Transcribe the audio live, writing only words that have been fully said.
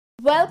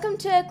Welcome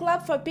to a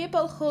club for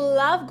people who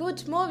love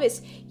good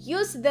movies.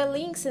 Use the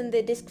links in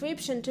the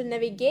description to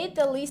navigate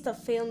the list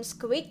of films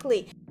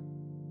quickly.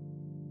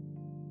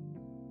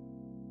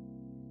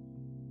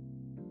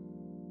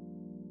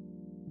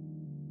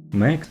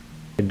 Max,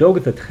 a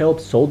dog that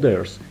helps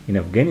soldiers in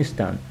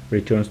Afghanistan,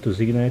 returns to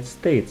the United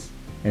States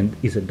and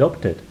is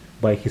adopted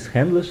by his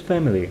handler's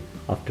family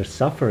after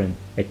suffering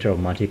a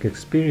traumatic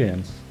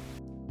experience.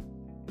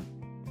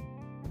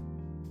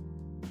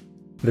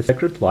 The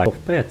Secret Life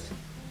of Pets.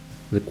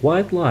 The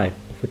quiet life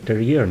of a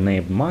terrier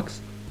named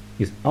Max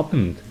is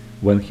opened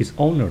when his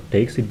owner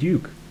takes a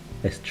duke,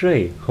 a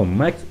stray whom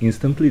Max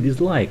instantly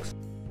dislikes.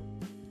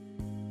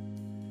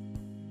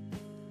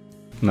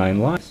 9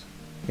 Lives.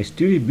 A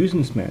sturdy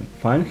businessman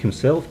finds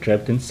himself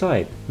trapped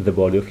inside the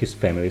body of his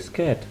family's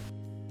cat.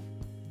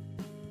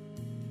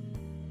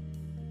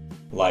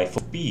 Life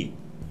of P.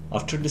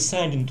 After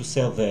deciding to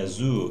sell their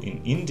zoo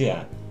in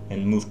India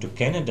and move to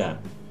Canada,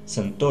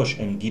 Santosh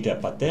and Geeta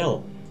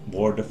Patel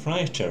board a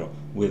freighter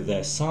with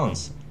their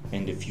sons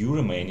and a few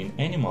remaining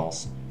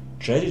animals.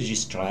 Tragedy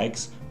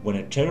strikes when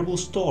a terrible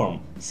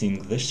storm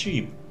sinks the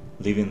ship,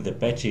 leaving the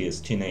petty's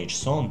teenage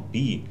son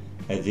P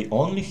as the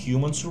only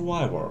human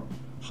survivor.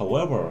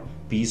 However,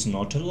 P is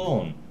not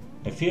alone.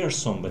 A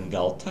fearsome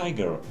Bengal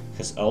tiger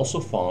has also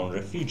found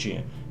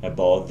refuge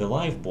aboard the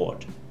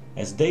lifeboat.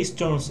 As days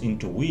turn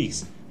into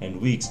weeks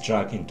and weeks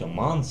drag into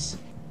months,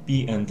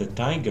 P and the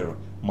tiger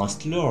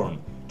must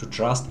learn to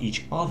trust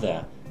each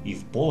other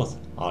if both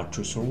are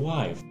to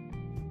survive.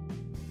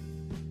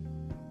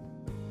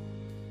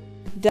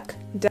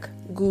 Duck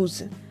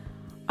Goose.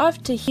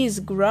 After he is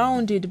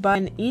grounded by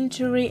an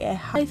injury, a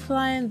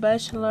high-flying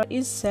bachelor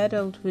is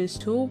saddled with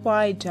 2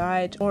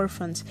 wide-eyed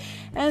orphans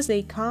as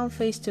they come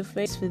face to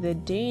face with the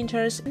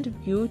dangers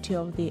and beauty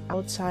of the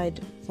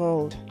outside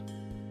world.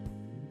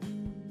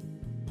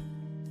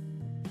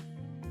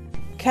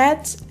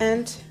 Cats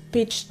and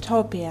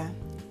Peachtopia.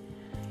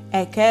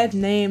 A cat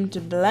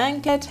named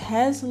Blanket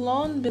has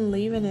long been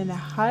living in a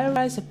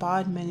high-rise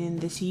apartment in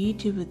the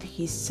city with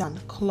his son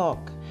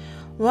Clock.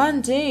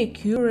 One day,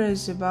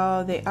 curious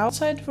about the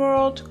outside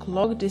world,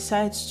 Clock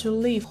decides to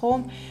leave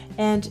home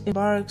and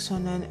embarks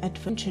on an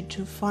adventure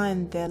to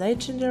find the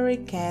legendary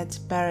cat's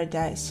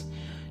paradise.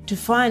 To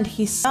find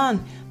his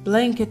son,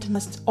 Blanket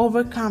must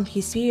overcome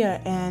his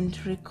fear and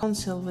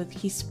reconcile with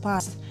his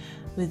past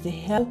with the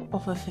help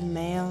of a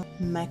female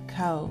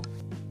macaw.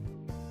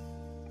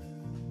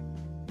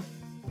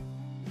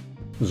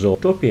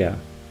 Zootopia.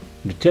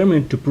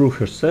 Determined to prove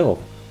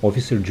herself,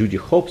 Officer Judy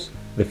Hopps,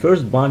 the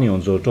first bunny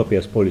on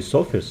Zootopia's police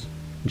office,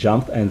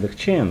 jumped at the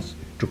chance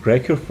to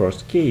crack her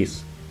first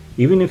case,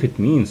 even if it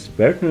means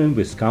partnering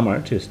with scam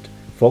artist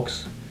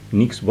Fox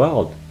Nix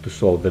Wild to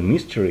solve the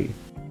mystery.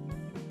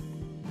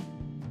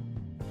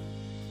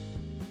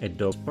 A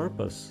dog's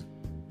purpose.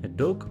 A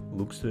dog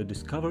looks to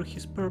discover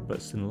his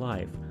purpose in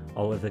life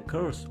over the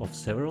course of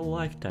several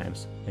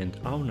lifetimes and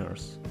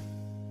owners.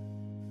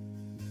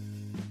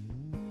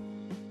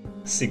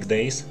 6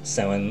 days,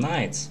 7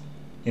 nights.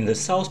 In the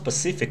South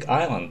Pacific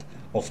island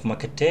of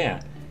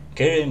Makatea,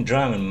 career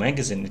drama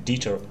magazine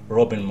editor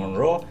Robin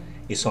Monroe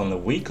is on a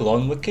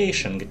week-long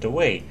vacation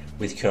getaway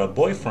with her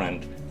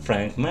boyfriend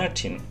Frank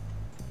Martin.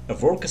 A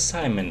work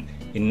assignment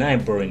in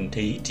neighboring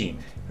Tahiti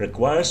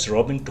requires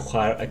Robin to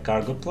hire a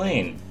cargo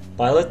plane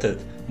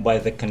piloted by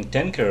the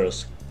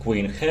cantankerous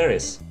Queen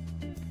Harris.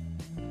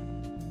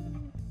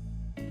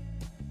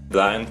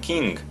 Lion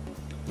King.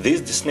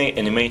 This Disney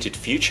animated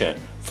feature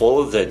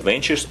follows the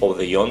adventures of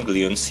the young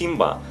lion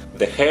Simba,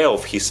 the heir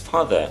of his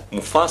father,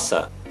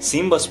 Mufasa.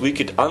 Simba's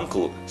wicked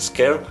uncle,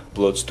 Scar,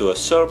 plots to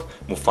usurp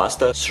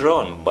Mufasa's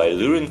throne by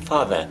luring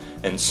father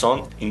and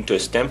son into a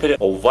stampede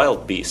of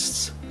wild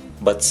beasts.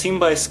 But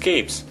Simba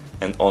escapes,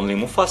 and only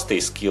Mufasa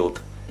is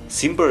killed.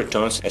 Simba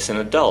returns as an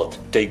adult, to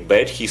take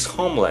back his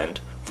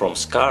homeland from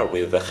Scar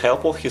with the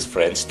help of his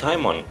friends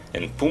Timon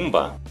and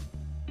Pumbaa.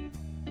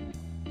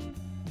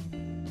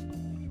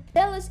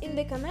 Tell us in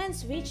the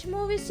comments which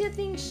movies you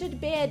think should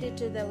be added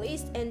to the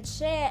list and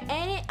share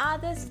any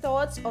other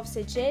thoughts or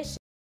suggestions.